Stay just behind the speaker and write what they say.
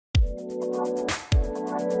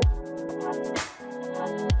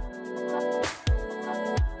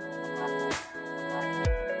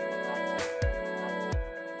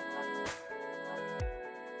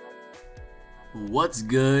What's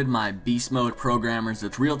good, my beast mode programmers?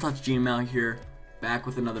 It's RealTutsGML here, back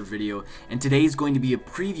with another video, and today is going to be a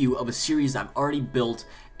preview of a series I've already built,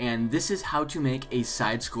 and this is how to make a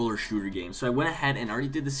side-scroller shooter game. So I went ahead and already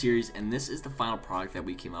did the series, and this is the final product that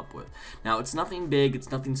we came up with. Now, it's nothing big,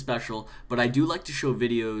 it's nothing special, but I do like to show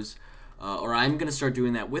videos, or I'm going to start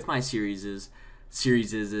doing that with my series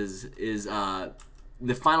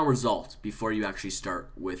the final result before you actually start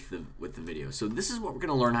with the video. So this is what we're going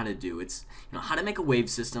to learn how to do. It's how to make a wave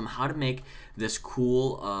system, how to make this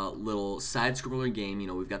cool little side-scroller game.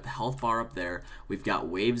 We've got the health bar up there, we've got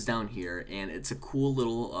waves down here, and it's a cool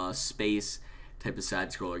little space type of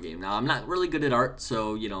side-scroller game. Now I'm not really good at art,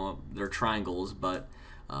 so they're triangles, but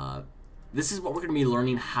this is what we're going to be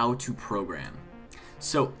learning how to program.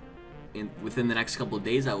 So within the next couple of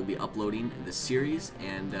days, I will be uploading this series,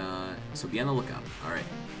 and so be on the lookout. All right.